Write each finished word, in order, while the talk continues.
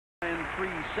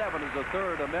9.37 is the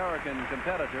third American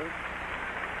competitor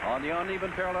on the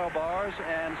uneven parallel bars,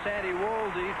 and Sandy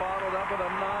Woolsey followed up with a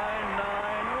 9.90.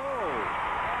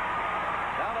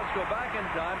 Now let's go back in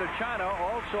time to China,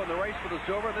 also in the race for the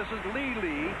silver. This is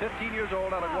Li, 15 years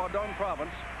old, out of Guangdong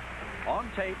province,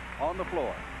 on tape on the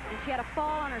floor. And she had a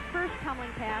fall on her first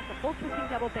tumbling pass, a full twisting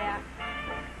double back.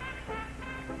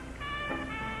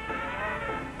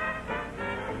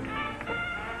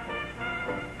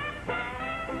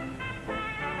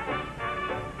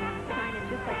 China,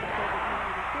 just like the silver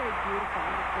tumbling, is very beautiful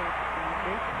in the court.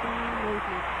 Very clean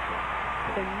movement.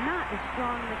 They're not as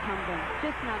strong in the tumbling,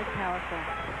 just not as powerful.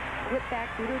 Whip back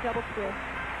through to a double twist.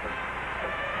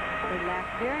 They lack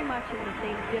very much in the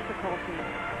same difficulty.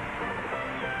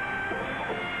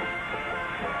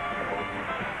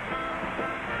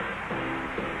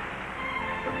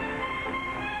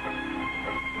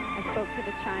 I spoke to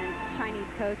the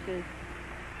Chinese coaches.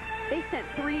 They sent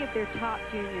 3 of their top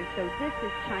juniors, so this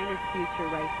is China's future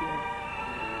right here.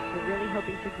 They're really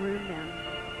hoping to groom them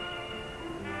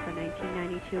for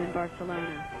 1992 in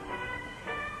Barcelona.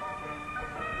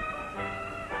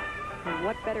 And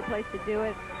what better place to do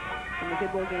it than the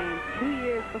Goodwill Games 2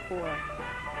 years before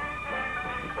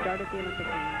they started the Olympic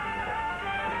Games.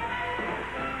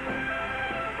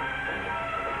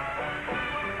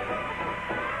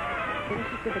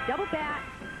 Finishes with a double back.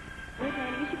 And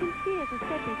as you can see, as I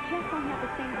said, they just don't have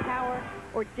the same power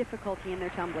or difficulty in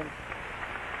their tumbling.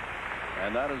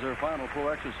 And that is their final full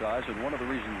exercise, and one of the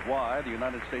reasons why the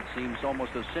United States seems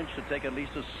almost a cinch to take at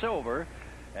least a silver.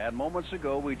 And moments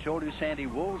ago, we told you Sandy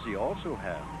Woolsey also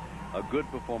had a good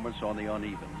performance on the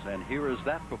unevens, and here is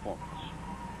that performance.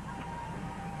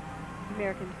 The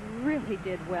Americans really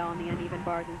did well on the uneven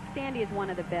bars, and Sandy is one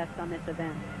of the best on this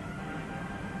event.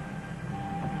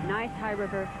 Nice high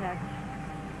reverse hex.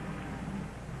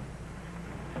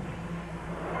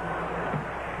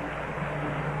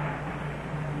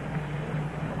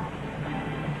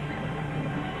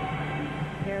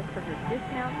 Prepares for her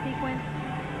dismount sequence.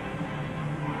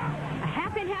 A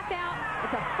half in, half out.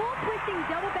 It's a full twisting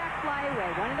double back flyaway.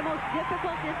 One of the most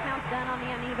difficult dismounts done on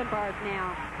the uneven bars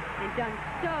now. And done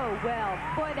so well.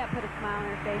 Boy, that put a smile on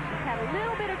her face. She's had a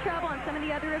little bit of trouble on some of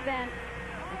the other events.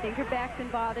 I think her back's been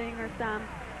bothering her some.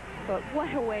 But what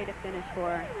a way to finish for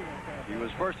her. She was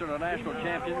first in the national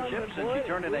championships, and she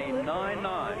turned in a 9.9.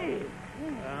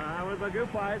 That was a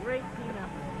good fight. Great team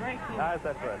effort. Great team effort.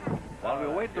 That's right. While we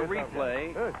await the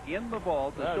replay, in the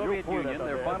vault, the Soviet Union,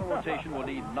 their final rotation will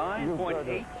need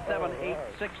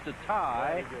 9.8786 to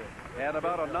tie, and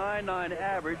about a 9.9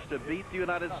 average to beat the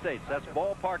United States. That's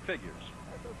ballpark figures.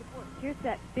 Here's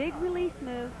that big release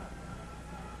move.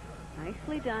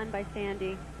 Nicely done by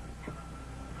Sandy.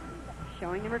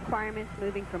 Showing the requirements,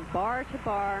 moving from bar to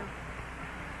bar.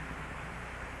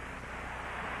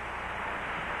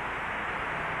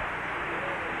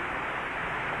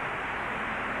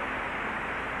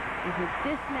 And his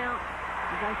dismount,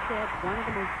 as I said, one of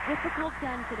the most difficult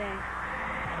done today.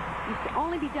 Used to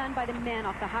only be done by the men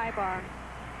off the high bar. A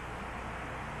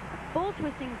full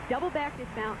twisting double back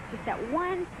dismount, just that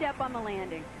one step on the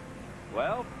landing.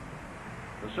 Well,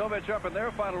 the Soviets are up in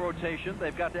their final rotation.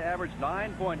 They've got to average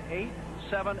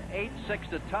 9.8786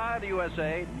 to tie the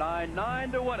USA,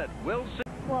 9.9 to win it. We'll see.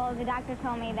 Well, the doctor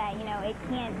told me that, you know, it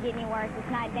can't get any worse.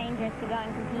 It's not dangerous to go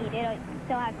and compete. It'll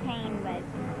still have pain, but,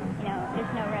 you know, there's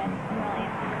no risk, really.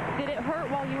 Did it hurt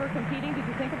while you were competing? Did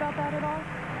you think about that at all?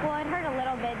 Well, it hurt a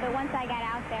little bit, but once I got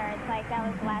out there, it's like that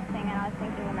was the last thing that I was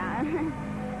thinking about.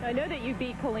 I know that you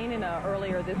beat Kalinina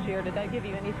earlier this year. Did that give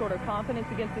you any sort of confidence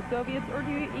against the Soviets, or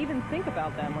do you even think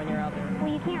about them when you're out there?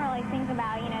 Well, you can't really think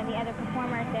about, you know, the other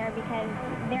performers there because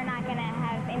they're not going to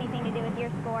have anything to do with your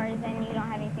scores, and you don't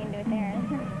have anything to do with theirs.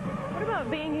 What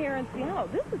about being here in Seattle?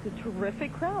 This is a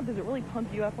terrific crowd. Does it really pump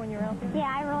you up when you're out there?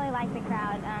 Yeah, I really like the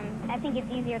crowd. I think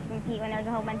it's easier to compete when there's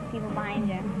a whole bunch of people behind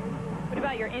you. What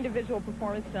about your individual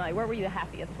performance tonight? Where were you the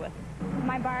happiest with?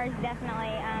 My bars, definitely.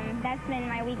 That's been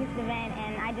my weakest event,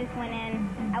 and I just went in.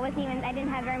 I didn't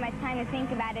have very much time to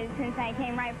think about it since I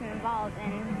came right from the vault,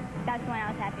 and that's when I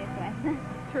was happiest with.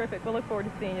 Terrific. We'll look forward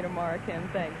to seeing you tomorrow, Kim.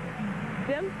 Thanks.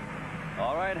 Jim?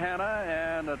 All right, Hannah,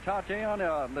 and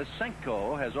Tatiana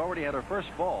Lyssenko has already had her first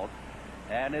vault,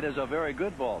 and it is a very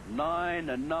good vault.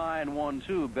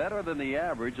 9.912, better than the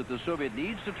average that the Soviet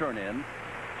needs to turn in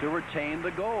to retain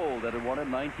the gold that it won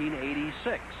in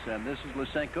 1986. And this is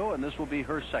Lyssenko, and this will be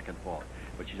her second vault.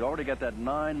 But she's already got that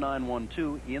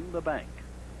 9.912 in the bank.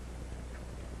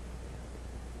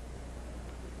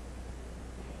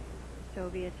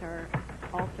 Soviets are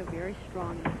also very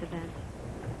strong in this event.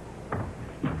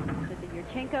 So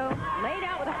Yurchenko laid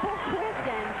out with a full twist,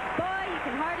 and boy, you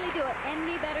can hardly do it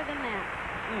any better than that.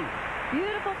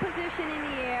 Beautiful position in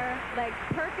the air, legs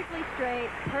perfectly straight,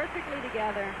 perfectly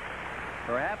together.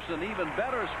 Perhaps an even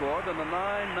better score than the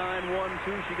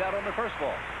 9-9-1-2 she got on the first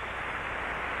ball.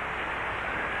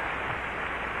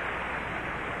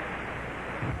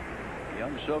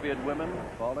 Young Soviet women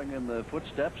following in the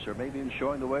footsteps, or maybe even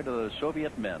showing the way to the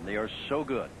Soviet men. They are so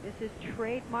good. This is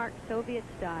trademark Soviet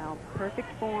style. Perfect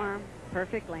form,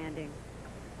 perfect landing.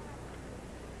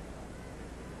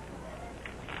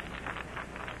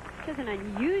 She has an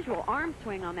unusual arm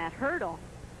swing on that hurdle.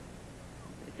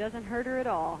 It doesn't hurt her at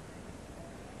all.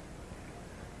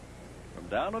 From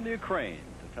down in the Ukraine,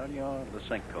 Tatiana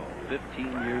Lyssenko, 15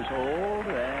 years old,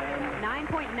 and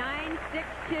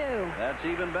 9.962. that's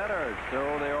even better.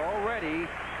 So they're already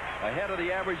ahead of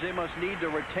the average they must need to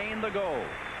retain the gold.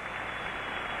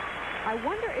 I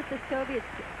wonder if the Soviets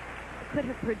could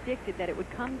have predicted that it would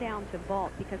come down to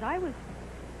vault, because I was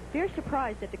very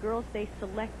surprised at the girls they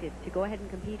selected to go ahead and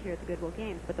compete here at the Goodwill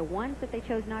Games, but the ones that they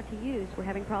chose not to use were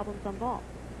having problems on vault.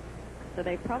 So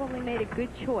they probably made a good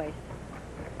choice.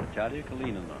 Natalya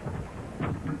Kalinina.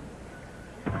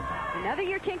 Another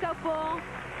Yurchenko full.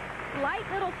 Slight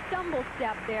little stumble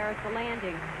step there at the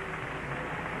landing.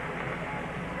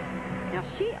 Now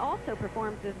she also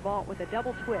performs this vault with a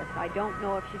double twist. I don't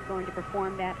know if she's going to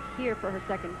perform that here for her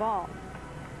second vault.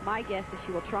 My guess is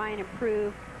she will try and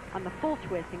improve on the full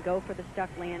twist and go for the stuck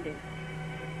landing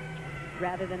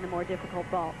rather than the more difficult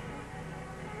vault.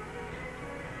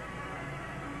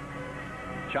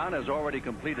 China has already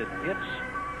completed its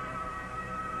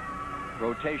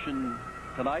rotation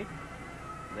tonight.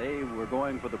 They were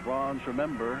going for the bronze,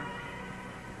 remember,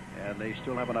 and they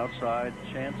still have an outside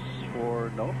chance for,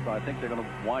 nope, I think they're going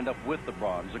to wind up with the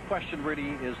bronze. The question really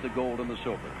is the gold and the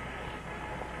silver.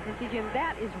 And see, Jim,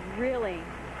 that is really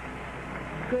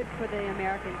good for the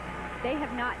Americans. They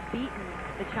have not beaten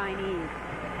the Chinese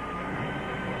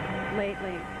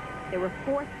lately. They were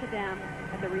fourth to them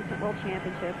at the recent World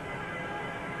Championship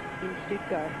in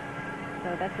Stuttgart.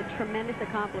 So that's a tremendous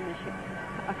accomplishment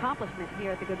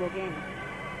here at the Goodwill Games.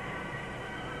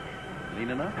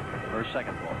 Kalinina, her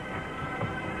second ball.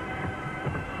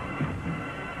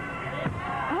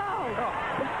 Oh!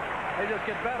 They just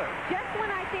get better. Just when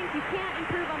I think you can't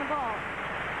improve on the ball,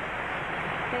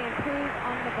 they improve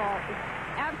on the ball. It's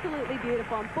absolutely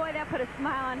beautiful. And boy, that put a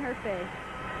smile on her face.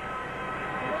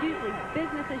 It's usually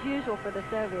business as usual for the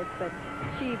Soviets, but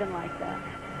she even liked that.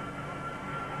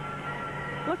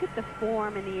 Look at the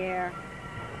form in the air.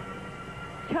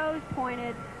 Toes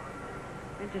pointed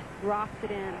and just drops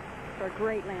it in for a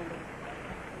great landing.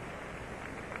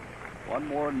 One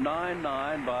more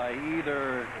 9-9 by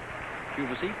either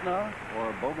Shuvasitna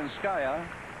or Boginskaya,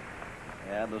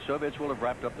 and the Soviets will have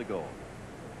wrapped up the gold.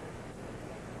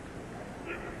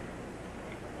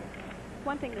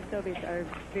 One thing the Soviets are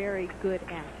very good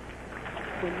at,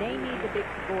 when they need the big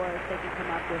scores, they can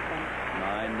come up with them.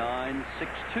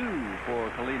 9-9-6-2 for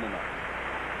Kalinina.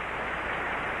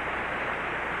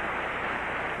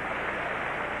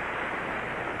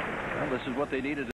 Well, this is what they needed.